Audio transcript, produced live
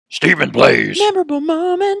Stephen Plays. Memorable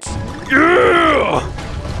moments. Yeah!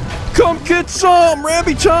 Come get some!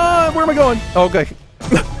 Ramby time! Where am I going? Okay.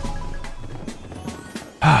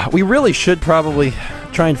 We really should probably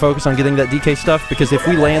try and focus on getting that DK stuff, because if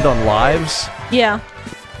we land on lives... Yeah.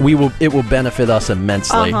 It will benefit us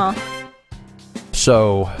immensely.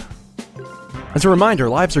 So, as a reminder,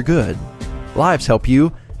 lives are good. Lives help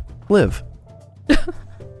you live.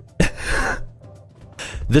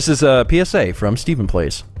 This is a PSA from Stephen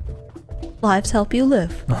Plays. Lives help you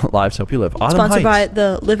live. Lives help you live. Autumn Sponsored by Heights.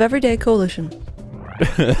 the Live Everyday Coalition.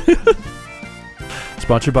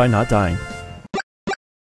 Sponsored by Not Dying.